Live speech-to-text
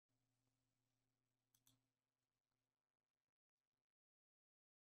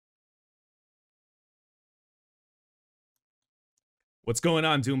What's going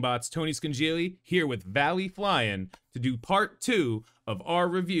on, Doombots? Tony Scungili here with Flyin to do part 2 of our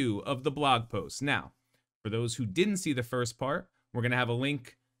review of the blog post. Now, for those who didn't see the first part, we're going to have a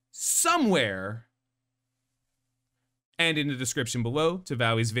link somewhere and in the description below to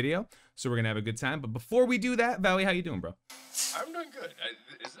Valley's video. So we're going to have a good time. But before we do that, Valley, how you doing, bro? I'm doing good.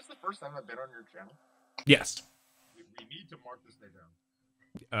 Is this the first time I've been on your channel? Yes. We need to mark this day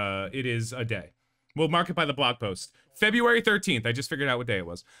down. It is a day. We'll mark it by the blog post. February 13th. I just figured out what day it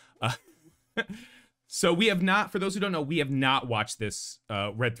was. So we have not, for those who don't know, we have not watched this,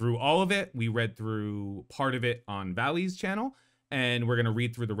 read through all of it. We read through part of it on Valley's channel, and we're going to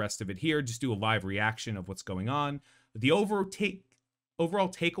read through the rest of it here, just do a live reaction of what's going on. The overall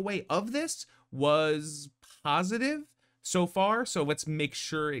takeaway of this was positive so far, so let's make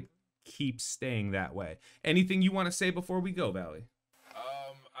sure it keeps staying that way. Anything you want to say before we go, Valley?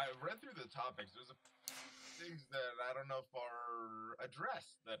 I read through the topics. There's things that I don't know if are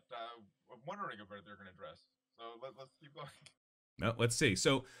addressed that I'm wondering if they're going to address. So let's keep going. No, let's see.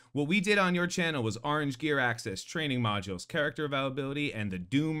 So what we did on your channel was orange gear access, training modules, character availability, and the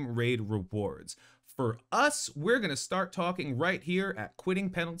Doom raid rewards. For us, we're going to start talking right here at quitting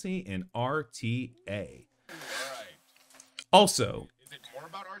penalty in RTA. All right. Also, is it more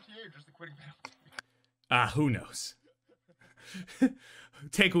about RTA or just the quitting penalty? Who knows?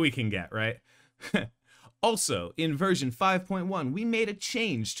 Take what we can get, right? Also, in version 5.1, we made a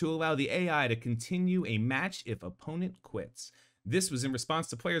change to allow the AI to continue a match if opponent quits. This was in response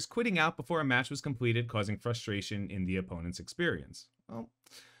to players quitting out before a match was completed, causing frustration in the opponent's experience. Well,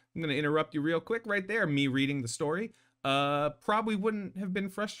 I'm going to interrupt you real quick right there. Me reading the story. Probably wouldn't have been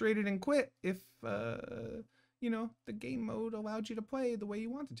frustrated and quit if, you know, the game mode allowed you to play the way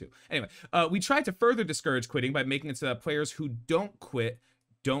you wanted to. Anyway, we tried to further discourage quitting by making it so that players who don't quit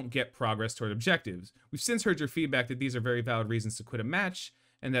don't get progress toward objectives. We've since heard your feedback that these are very valid reasons to quit a match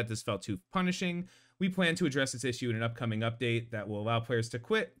and that this felt too punishing. We plan to address this issue in an upcoming update that will allow players to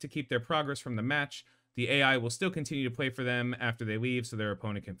quit to keep their progress from the match. The AI will still continue to play for them after they leave so their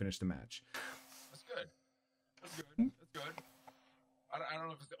opponent can finish the match. That's good. That's good. That's good. I don't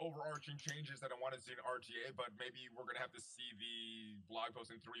know if it's the overarching changes that I wanted to see in RTA, but maybe we're going to have to see the blog post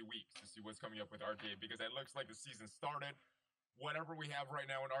in 3 weeks to see what's coming up with RTA, because it looks like the season started. Whatever we have right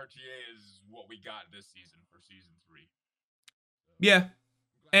now in RTA is what we got this season for season 3. So, yeah.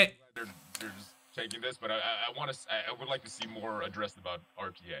 I'm glad they're just taking this, but I would like to see more addressed about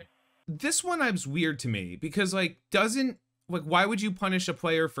RTA. This one was weird to me because, like, why would you punish a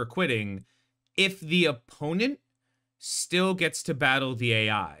player for quitting if the opponent still gets to battle the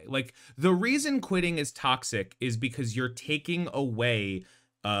AI? Like, the reason quitting is toxic is because you're taking away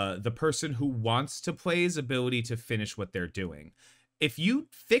the person who wants to play's ability to finish what they're doing. If you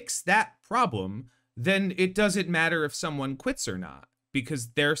fix that problem, then it doesn't matter if someone quits or not, because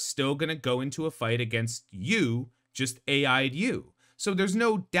they're still going to go into a fight against you, just AI'd you. So there's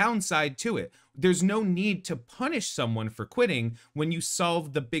no downside to it. There's no need to punish someone for quitting when you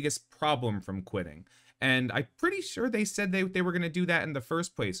solve the biggest problem from quitting. And I'm pretty sure they said they were going to do that in the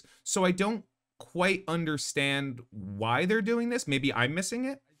first place. So I don't quite understand why they're doing this. Maybe I'm missing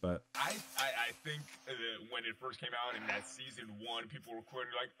it, but I think when it first came out in that season 1, people were quitting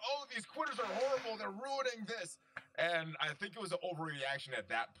like, oh, these quitters are horrible, they're ruining this. And I think it was an overreaction at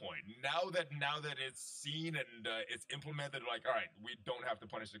that point. Now that it's seen and it's implemented, like, all right, we don't have to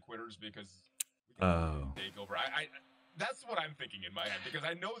punish the quitters because we can take over. That's what I'm thinking in my head, because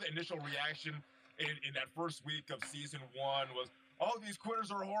I know the initial reaction in that first week of season 1 was, oh, these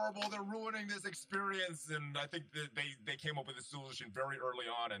quitters are horrible, they're ruining this experience. And I think that they came up with a solution very early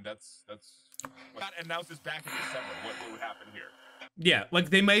on, and that's what announced this back in December, what would happen here. Yeah,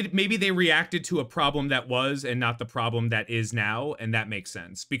 like maybe they reacted to a problem that was and not the problem that is now, and that makes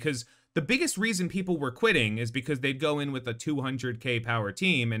sense. Because the biggest reason people were quitting is because they'd go in with a 200k power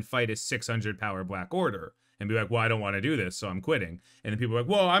team and fight a 600 power Black Order and be like, well, I don't want to do this, so I'm quitting. And then people are like,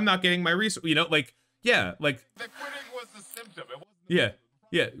 well, I'm not getting my resource, you know, like, yeah, like the quitting was the symptom. It wasn't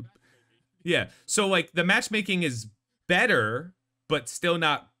yeah. So, like, the matchmaking is better, but still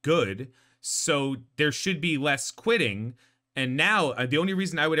not good. So there should be less quitting. And now the only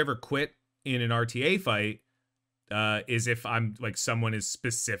reason I would ever quit in an RTA fight is if I'm like someone is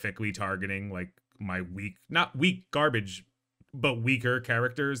specifically targeting like my not weak garbage, but weaker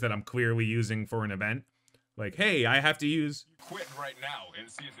characters that I'm clearly using for an event. Like, hey, I have to use. You quit right now in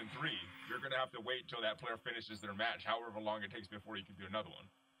season 3. You're going to have to wait till that player finishes their match, however long it takes before you can do another one.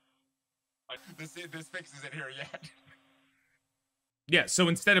 This fixes it here yet. Yeah, so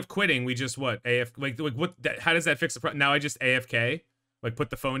instead of quitting, we just what? How does that fix the problem? Now I just AFK? Like, put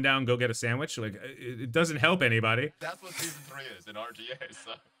the phone down, go get a sandwich. Like, it doesn't help anybody. That's what season 3 is in RGA.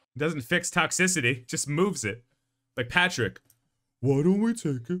 So. It doesn't fix toxicity, just moves it. Like, Patrick, why don't we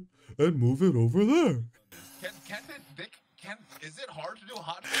take it and move it over there? Is it hard to do a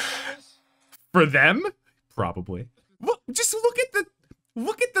hot take on this? For them? Probably. Look, just look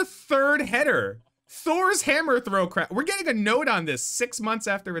at the third header. Thor's hammer throw crap. We're getting a note on this 6 months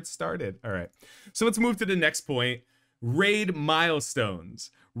after it started. All right. So let's move to the next point. Raid milestones.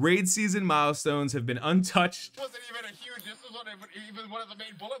 Raid season milestones have been untouched. This wasn't even a huge, this was even one of the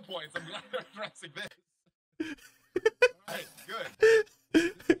main bullet points. I'm glad they're addressing this. Alright, good.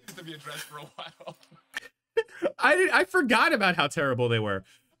 This needs to be addressed for a while. I forgot about how terrible they were.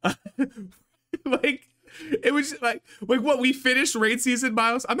 Like, it was like what, we finished raid season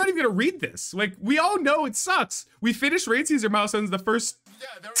milestones. I'm not even gonna read this. Like, we all know it sucks. We finished raid season milestones the first. Yeah,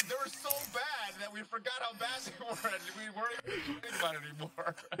 they were so bad that we forgot how bad they were, and we weren't even thinking about it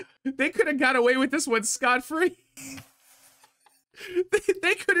anymore. They could have got away with this one scot-free.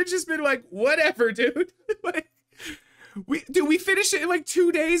 They could have just been like, whatever, dude. Like, we finished it in like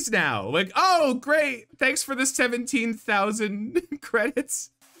 2 days now. Like, oh, great. Thanks for the 17,000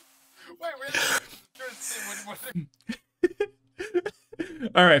 credits. Wait,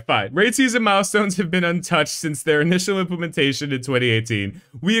 all right, fine. Raid season milestones have been untouched since their initial implementation in 2018.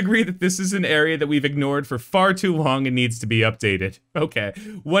 We agree that this is an area that we've ignored for far too long and needs to be updated. Okay.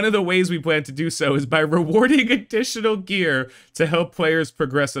 One of the ways we plan to do so is by rewarding additional gear to help players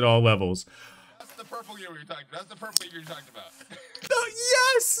progress at all levels. That's the purple gear you're talking about. That's the purple gear you're talking about. Oh,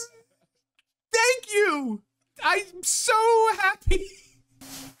 yes! Thank you! I'm so happy!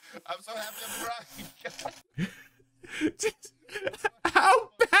 I'm so happy I'm crying. How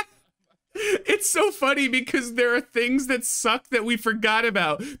bad? It's so funny because there are things that suck that we forgot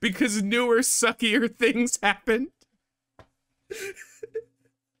about because newer, suckier things happened.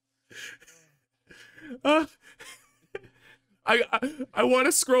 I want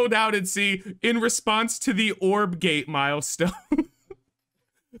to scroll down and see in response to the Orb Gate milestone.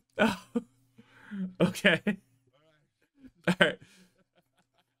 Oh, okay. All right.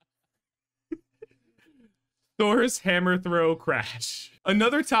 Thor's hammer throw crash.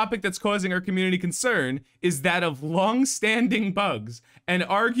 Another topic that's causing our community concern is that of long-standing bugs, and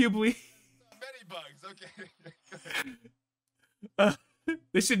arguably many bugs. Okay.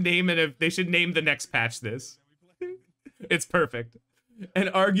 They should name it. They should name the next patch this. It's perfect. And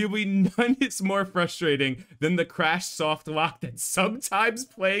arguably none is more frustrating than the crash soft lock that sometimes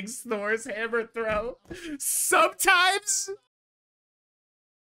plagues Thor's hammer throw. Sometimes.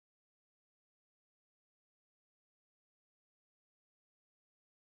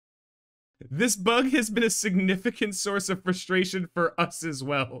 This bug has been a significant source of frustration for us as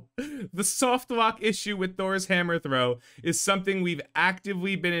well. The soft lock issue with Thor's hammer throw is something we've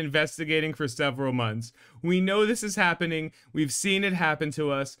actively been investigating for several months. We know this is happening, we've seen it happen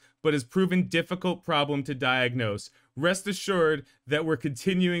to us, but has proven difficult problem to diagnose. Rest assured that we're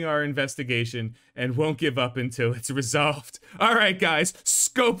continuing our investigation and won't give up until it's resolved. All right, guys,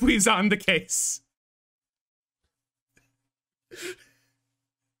 Scopely's on the case.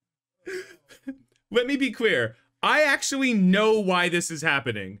 Let me be clear. I actually know why this is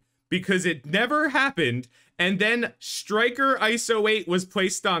happening because it never happened, and then Striker ISO 8 was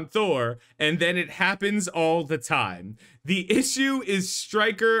placed on Thor, and then it happens all the time. The issue is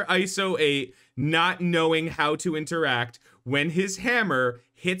Striker ISO 8 not knowing how to interact when his hammer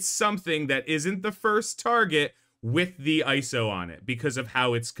hits something that isn't the first target with the ISO on it because of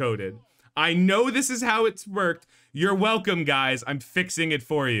how it's coded. I know this is how it's worked. You're welcome, guys. I'm fixing it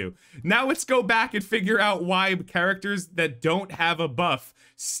for you. Now let's go back and figure out why characters that don't have a buff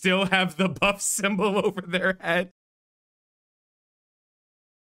still have the buff symbol over their head.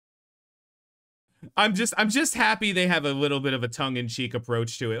 I'm just happy they have a little bit of a tongue-in-cheek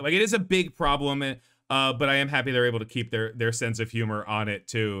approach to it. Like, it is a big problem, but I am happy they're able to keep their sense of humor on it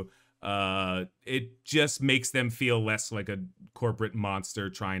too. It just makes them feel less like a corporate monster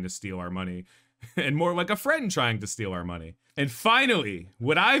trying to steal our money and more like a friend trying to steal our money. And finally,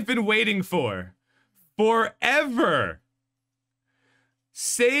 what I've been waiting for forever,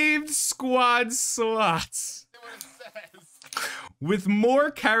 saved squad slots. With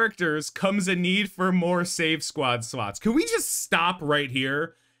more characters comes a need for more save squad slots. Can we just stop right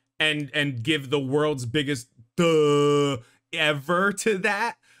here and give the world's biggest duh ever to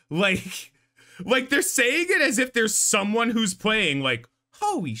that? Like they're saying it as if there's someone who's playing like,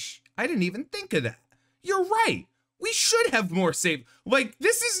 holy I didn't even think of that. You're right. We should have more save. Like,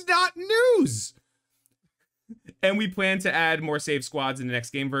 this is not news. And we plan to add more save squads in the next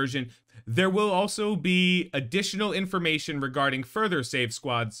game version. There will also be additional information regarding further save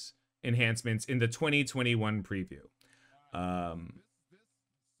squads enhancements in the 2021 preview.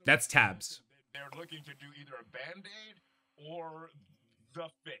 That's tabs. They're looking to do either a Band-Aid or the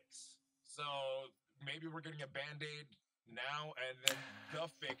fix. So maybe we're getting a Band-Aid now, and then the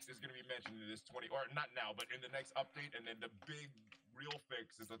fix is going to be mentioned in this or not now, but in the next update, and then the big real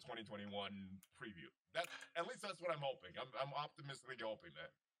fix is the 2021 preview. At least that's what I'm hoping. I'm optimistically hoping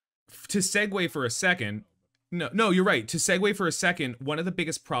that. To segue for a second, no, you're right. To segue for a second, one of the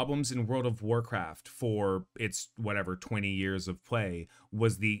biggest problems in World of Warcraft for its whatever 20 years of play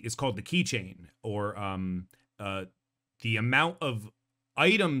was it's called the keychain, or the amount of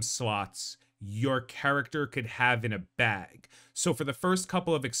item slots your character could have in a bag. So for the first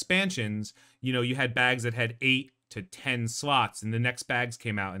couple of expansions, you know, you had bags that had 8 to 10 slots, and the next bags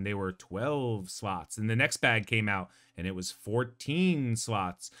came out and they were 12 slots, and the next bag came out and it was 14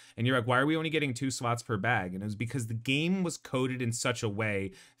 slots, and you're like, why are we only getting 2 slots per bag? And it was because the game was coded in such a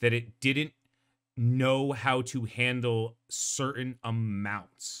way that it didn't know how to handle certain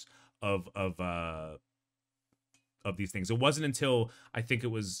amounts of these things. It wasn't until I think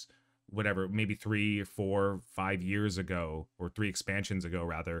it was whatever, maybe 3 or 4 or 5 years ago, or 3 expansions ago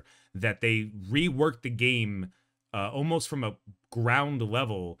rather, that they reworked the game almost from a ground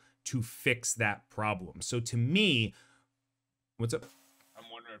level to fix that problem. So to me, what's up? I'm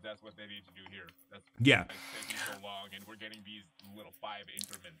wondering if that's what they need to do here. That's yeah. It's taking so long, and we're getting these little 5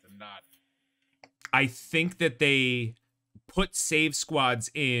 increments and not. I think that they put save squads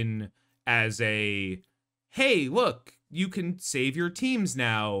in as a, hey, look, you can save your teams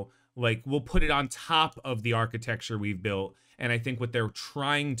now. Like, we'll put it on top of the architecture we've built. And I think what they're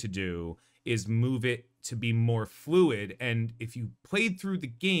trying to do is move it to be more fluid. And if you played through the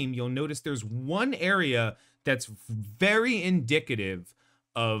game, you'll notice there's one area that's very indicative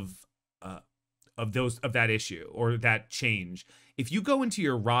of that issue or that change. If you go into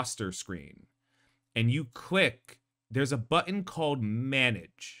your roster screen and you click, there's a button called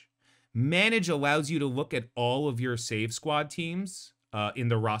Manage. Manage allows you to look at all of your save squad teams in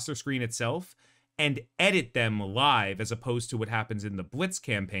the roster screen itself and edit them live, as opposed to what happens in the Blitz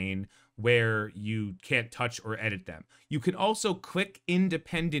campaign where you can't touch or edit them. You can also click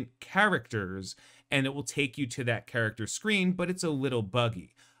independent characters and it will take you to that character screen, but it's a little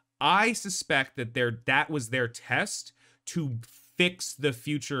buggy. I suspect that that was their test to fix the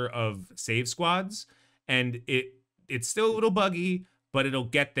future of save squads, and it's still a little buggy, but it'll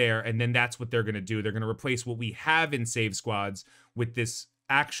get there, and then that's what they're going to do. They're going to replace what we have in save squads with this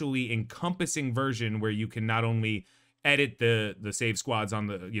actually encompassing version where you can not only edit the save squads on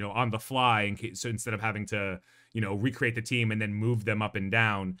the fly, so instead of having to recreate the team and then move them up and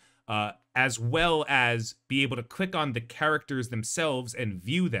down, as well as be able to click on the characters themselves and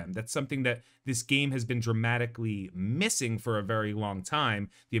view them. That's something that this game has been dramatically missing for a very long time,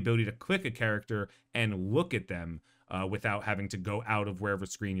 the ability to click a character and look at them without having to go out of wherever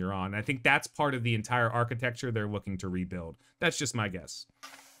screen you're on. And I think that's part of the entire architecture they're looking to rebuild. That's just my guess.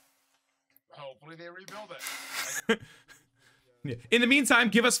 Hopefully they rebuild it. Yeah. In the meantime,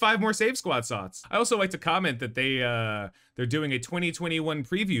 give us 5 more save squad slots. I also like to comment that they're doing a 2021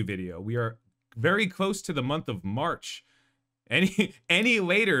 preview video. We are very close to the month of March. Any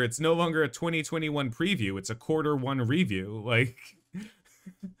later, it's no longer a 2021 preview. It's a Q1 review. Like,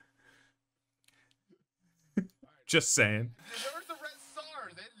 just saying. Where's the red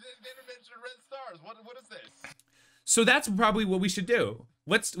stars? They didn't mention red stars. What is this? So that's probably what we should do.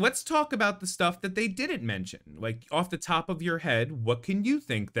 Let's talk about the stuff that they didn't mention. Like, off the top of your head, what can you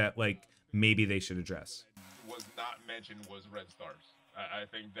think that, like, maybe they should address? Was not mentioned was red stars. I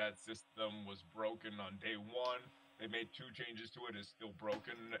think that system was broken on day 1. They made 2 changes to it. It's still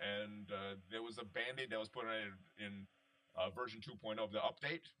broken, and there was a band-aid that was put on it in version 2.0 of the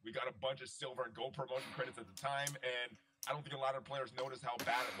update. We got a bunch of silver and gold promotion credits at the time, and I don't think a lot of players noticed how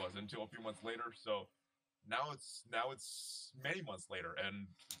bad it was until a few months later. So now it's many months later, and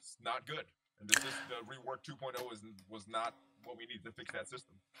it's not good. And the rework 2.0 was not what we need to fix that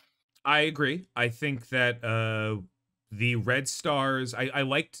system. I agree. I think that the red stars,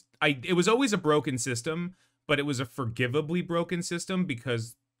 it was always a broken system, but it was a forgivably broken system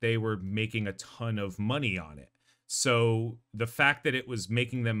because they were making a ton of money on it. So the fact that it was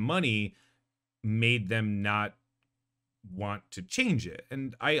making them money made them not want to change it.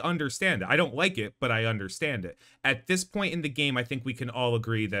 And I understand it. I don't like it, but I understand it. At this point in the game, I think we can all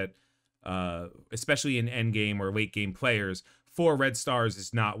agree that, especially in endgame or late game players, 4 red stars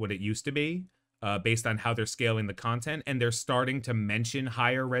is not what it used to be. based on how they're scaling the content, and they're starting to mention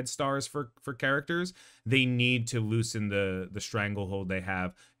higher red stars for characters. They need to loosen the stranglehold they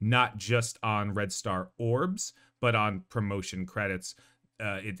have, not just on red star orbs, but on promotion credits.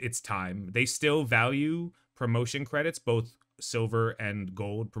 It's time. They still value promotion credits, both silver and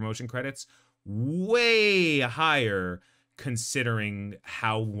gold promotion credits, way higher, considering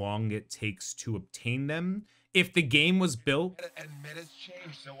how long it takes to obtain them. If the game was built, and metas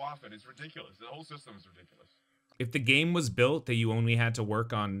change so often, it's ridiculous. The whole system is ridiculous. If the game was built that you only had to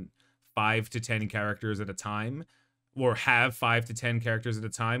work on 5 to 10 characters at a time, or have 5 to 10 characters at a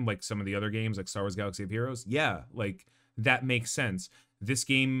time, like some of the other games, like Star Wars Galaxy of Heroes, yeah, like that makes sense. This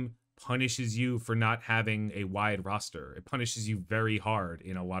game punishes you for not having a wide roster. It punishes you very hard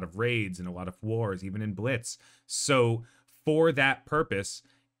in a lot of raids, in a lot of wars, even in Blitz. So for that purpose,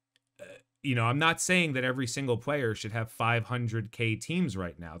 you know, I'm not saying that every single player should have 500k teams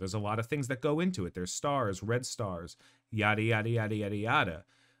right now. There's a lot of things that go into it. There's stars, red stars, yada, yada, yada, yada, yada.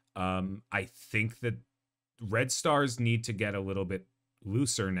 I think that red stars need to get a little bit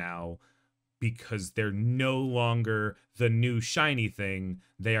looser now, because they're no longer the new shiny thing.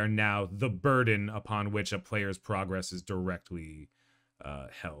 They are now the burden upon which a player's progress is directly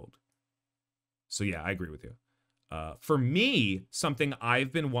held. So yeah, I agree with you. For me, something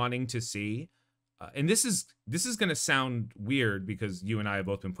I've been wanting to see, and this is going to sound weird because you and I have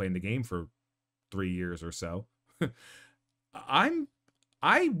both been playing the game for 3 years or so.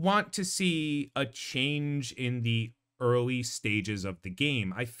 I want to see a change in the early stages of the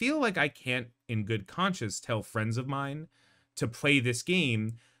game. I feel like I can't, in good conscience, tell friends of mine to play this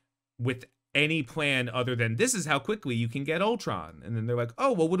game with any plan other than this is how quickly you can get Ultron. And then they're like,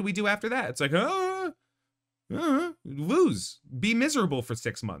 oh, well, what do we do after that? It's like, lose, be miserable for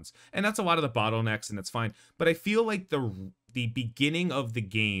 6 months. And that's a lot of the bottlenecks, and that's fine. But I feel like the beginning of the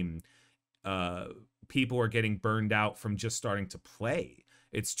game, people are getting burned out from just starting to play.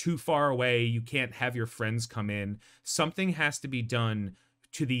 It's too far away. You can't have your friends come in. Something has to be done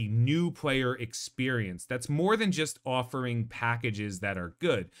to the new player experience. That's more than just offering packages that are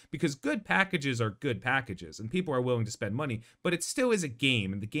good, because good packages are good packages and people are willing to spend money, but it still is a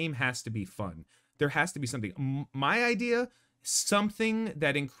game, and the game has to be fun. There has to be something. My idea, something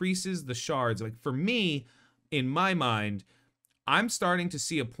that increases the shards. Like for me, in my mind, I'm starting to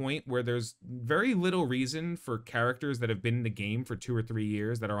see a point where there's very little reason for characters that have been in the game for 2 or 3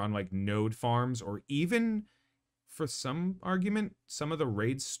 years that are on like node farms, or even for some argument, some of the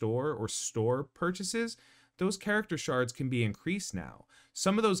raid store or store purchases, those character shards can be increased now.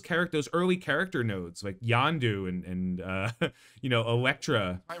 Some of those early character nodes like Yondu and you know,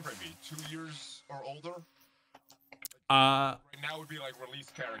 Electra. Time frame be 2 years or older? Right now would be like release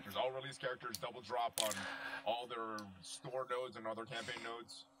characters. All release characters double drop on all their store nodes and other campaign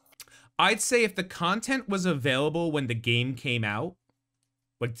nodes. I'd say if the content was available when the game came out,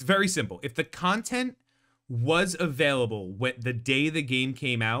 like it's very simple. If the content was available when the day the game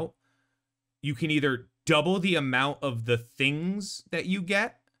came out, you can either double the amount of the things that you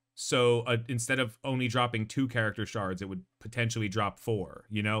get. So instead of only dropping 2 character shards, it would potentially drop 4,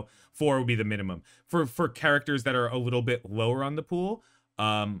 you know? 4 would be the minimum. For characters that are a little bit lower on the pool,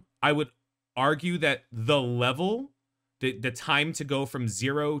 I would argue that the level, the time to go from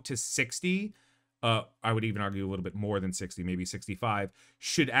 0 to 60, I would even argue a little bit more than 60, maybe 65,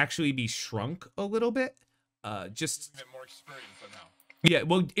 should actually be shrunk a little bit. Just get more experience somehow. Yeah,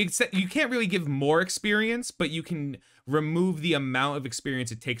 well, you can't really give more experience, but you can remove the amount of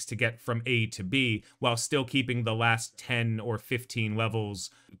experience it takes to get from A to B while still keeping the last 10 or 15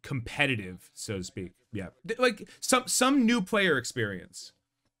 levels competitive, so to speak. Yeah, like some new player experience.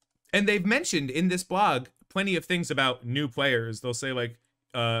 And they've mentioned in this blog plenty of things about new players. They'll say like,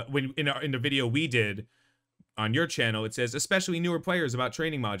 when in the video we did on your channel, it says especially newer players about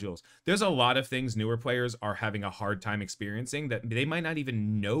training modules. There's a lot of things newer players are having a hard time experiencing that they might not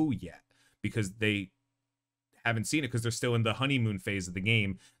even know yet because they haven't seen it, because they're still in the honeymoon phase of the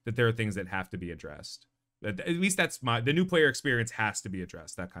game, that there are things that have to be addressed. At least that's the new player experience has to be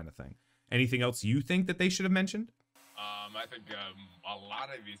addressed, that kind of thing. Anything else you think that they should have mentioned? I think a lot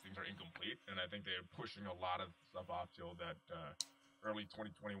of these things are incomplete, and I think they're pushing a lot of stuff off till that early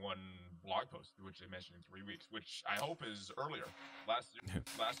 2021 blog post, which they mentioned in 3 weeks, which I hope is earlier. Last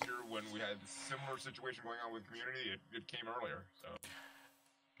year when we had a similar situation going on with community, it came earlier. So.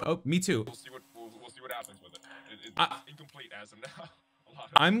 Oh, me too. We'll see what happens with it. It's incomplete as of now.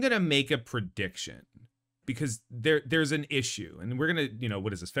 I'm gonna make a prediction because there's an issue, and we're gonna, you know,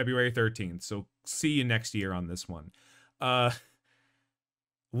 what is this, February 13th? So see you next year on this one.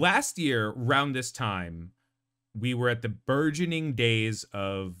 Last year, around this time, we were at the burgeoning days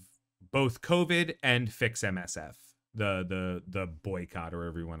of both COVID and Fix MSF, the boycott, or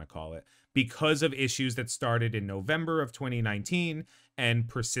whatever you want to call it, because of issues that started in November of 2019 and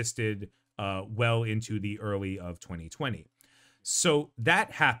persisted well into the early of 2020. So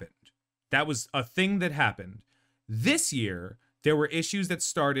that happened. That was a thing that happened. This year, there were issues that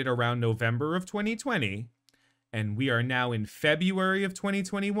started around November of 2020, and we are now in February of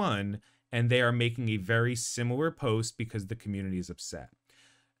 2021, and they are making a very similar post because the community is upset.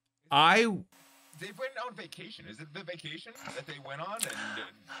 They went on vacation. Is it the vacation that they went on and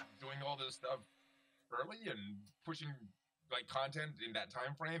doing all this stuff early and pushing like content in that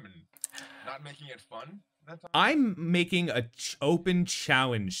time frame and not making it fun? I'm making a open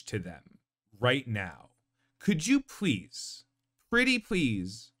challenge to them right now. Could you please, pretty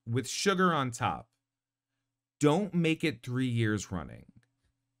please, with sugar on top, don't make it 3 years running.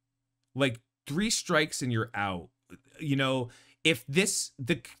 Like 3 strikes and you're out. You know, if this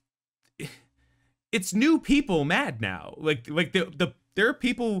it's new people mad now. Like there are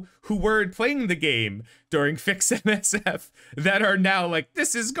people who were playing the game during Fix MSF that are now like,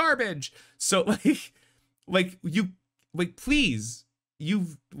 this is garbage. So please,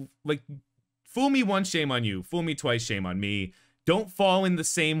 you've like, fool me once, shame on you. Fool me twice, shame on me. Don't fall in the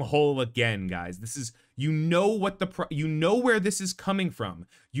same hole again, guys. This is, you know what you know where this is coming from.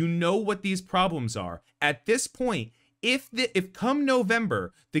 You know what these problems are. At this point, if come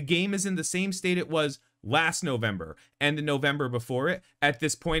November, the game is in the same state it was last November and the November before it, at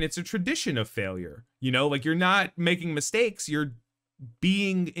this point, it's a tradition of failure. You know, like, you're not making mistakes. You're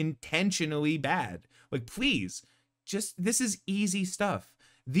being intentionally bad. Like, please, just, this is easy stuff.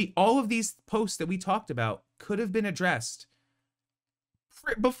 All of these posts that we talked about could have been addressed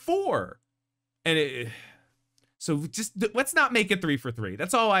before. And so just let's not make it 3 for 3.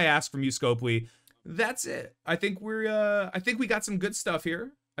 That's all I ask from you, Scopely. That's it. I think we got some good stuff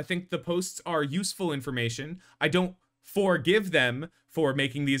here. I think the posts are useful information. I don't forgive them for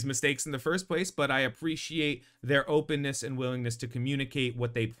making these mistakes in the first place, but I appreciate their openness and willingness to communicate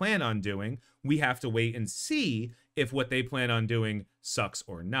what they plan on doing. We have to wait and see if what they plan on doing sucks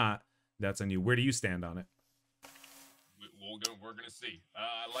or not. That's on you. Where do you stand on it? We're gonna see.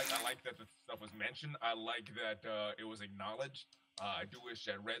 I like that the stuff was mentioned. I like that it was acknowledged. I do wish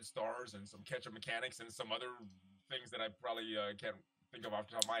that red stars and some catch-up mechanics and some other things that I probably can't think of off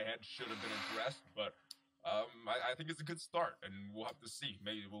the top of my head should have been addressed. But I think it's a good start, and we'll have to see.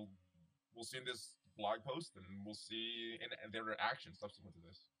 Maybe we'll see in this blog post, and we'll see in their reaction subsequent to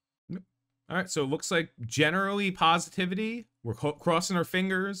this. Yep. All right, so it looks like generally positivity. We're crossing our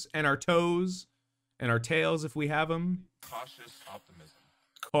fingers and our toes and our tails if we have them. Cautious optimism.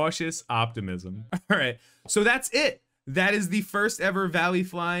 Cautious optimism. All right, so that's it. That is the first ever Valley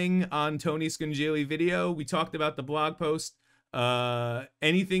Flying on Tony Scungili video. We talked about the blog post.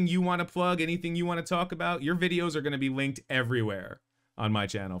 Anything you want to plug, anything you want to talk about, your videos are going to be linked everywhere on my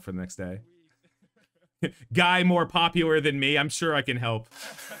channel for the next day. Guy more popular than me. I'm sure I can help.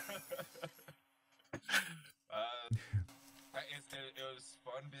 It was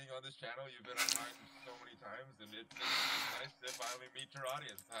fun being on this channel. You've been on mine so many times, and it's nice to finally meet your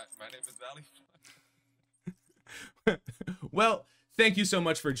audience. My name is Valley Flying. Well, thank you so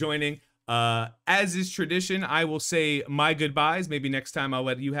much for joining. As is tradition, I will say my goodbyes. Maybe next time I'll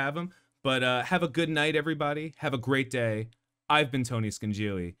let you have them. But have a good night, everybody. Have a great day. I've been Tony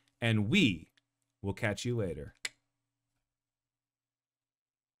Scungili, and we will catch you later.